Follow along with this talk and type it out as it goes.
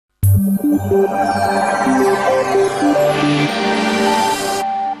The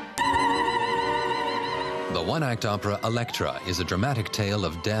one-act opera Elektra is a dramatic tale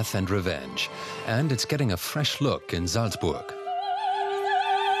of death and revenge, and it's getting a fresh look in Salzburg.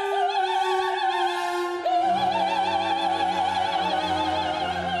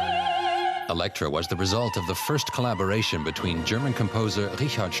 Elektra was the result of the first collaboration between German composer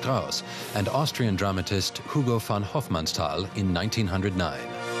Richard Strauss and Austrian dramatist Hugo von Hofmannsthal in 1909.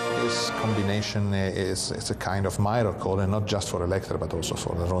 This combination is a kind of miracle, and not just for Elektra, but also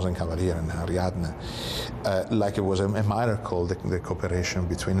for the Rosenkavalier and Ariadne. Like it was a miracle, the cooperation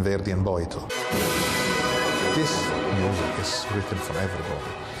between Verdi and Boito. This music is written for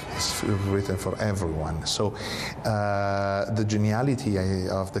everybody. It's written for everyone. So the geniality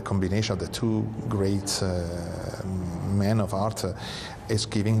of the combination of the two great men of art is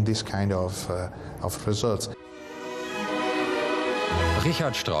giving this kind of results.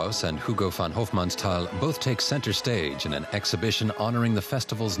 Richard Strauss and Hugo von Hofmannsthal both take center stage in an exhibition honoring the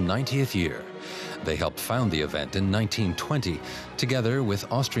festival's 90th year. They helped found the event in 1920, together with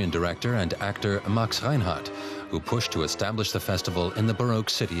Austrian director and actor Max Reinhardt, who pushed to establish the festival in the Baroque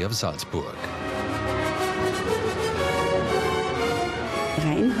city of Salzburg.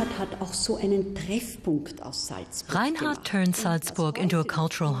 Reinhardt turned Salzburg into a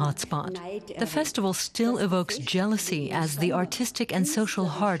cultural hotspot. The festival still evokes jealousy as the artistic and social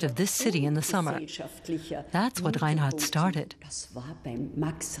heart of this city in the summer. That's what Reinhardt started.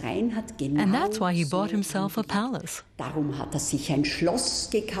 And that's why he bought himself a palace.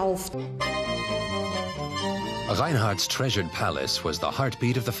 Reinhardt's treasured palace was the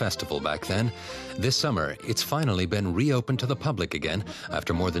heartbeat of the festival back then. This summer, it's finally been reopened to the public again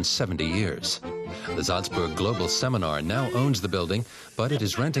after more than 70 years. The Salzburg Global Seminar now owns the building, but it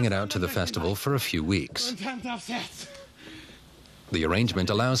is renting it out to the festival for a few weeks. The arrangement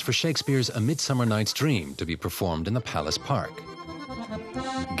allows for Shakespeare's A Midsummer Night's Dream to be performed in the Palace Park.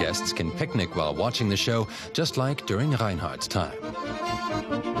 Guests can picnic while watching the show, just like during Reinhardt's time.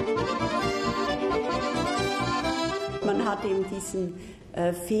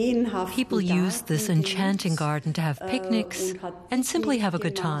 People use this enchanting garden to have picnics and simply have a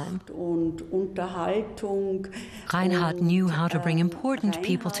good time. Reinhardt knew how to bring important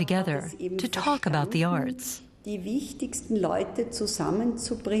people together to talk about the arts.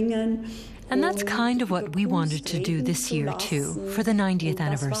 And that's kind of what we wanted to do this year too, for the 90th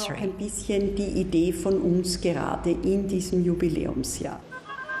anniversary.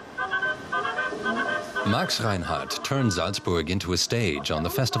 Max Reinhardt turned Salzburg into a stage on the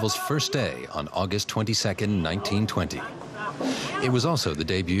festival's first day on August 22nd, 1920. It was also the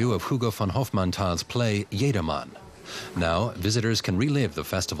debut of Hugo von Hofmannthal's play Jedermann. Now, visitors can relive the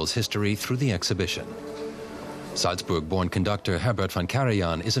festival's history through the exhibition. Salzburg-born conductor Herbert von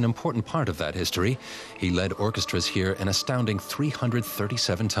Karajan is an important part of that history. He led orchestras here an astounding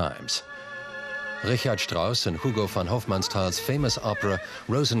 337 times. Richard Strauss and Hugo von Hofmannsthal's famous opera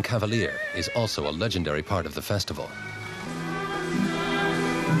Rosenkavalier is also a legendary part of the festival.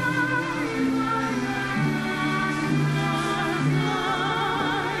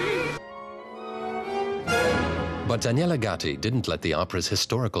 But Daniele Gatti didn't let the opera's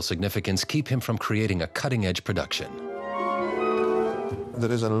historical significance keep him from creating a cutting-edge production.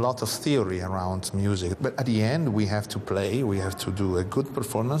 There is a lot of theory around music, but at the end we have to play, we have to do a good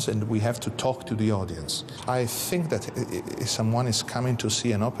performance, and we have to talk to the audience. I think that if someone is coming to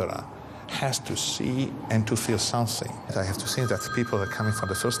see an opera, has to see and to feel something. I have to think that people are coming for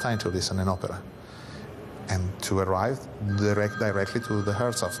the first time to listen to an opera and to arrive directly to the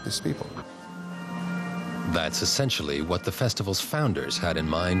hearts of these people. That's essentially what the festival's founders had in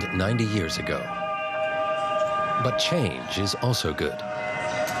mind 90 years ago. But change is also good.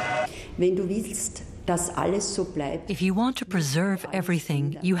 If you want to preserve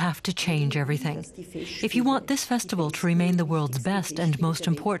everything, you have to change everything. If you want this festival to remain the world's best and most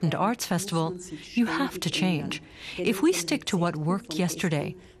important arts festival, you have to change. If we stick to what worked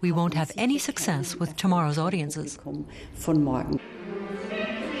yesterday, we won't have any success with tomorrow's audiences.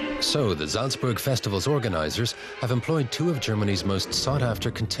 So the Salzburg Festival's organizers have employed two of Germany's most sought-after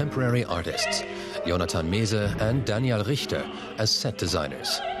contemporary artists, Jonathan Mese and Daniel Richter, as set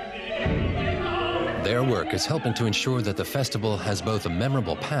designers. Their work is helping to ensure that the festival has both a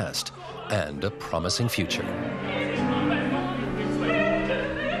memorable past and a promising future.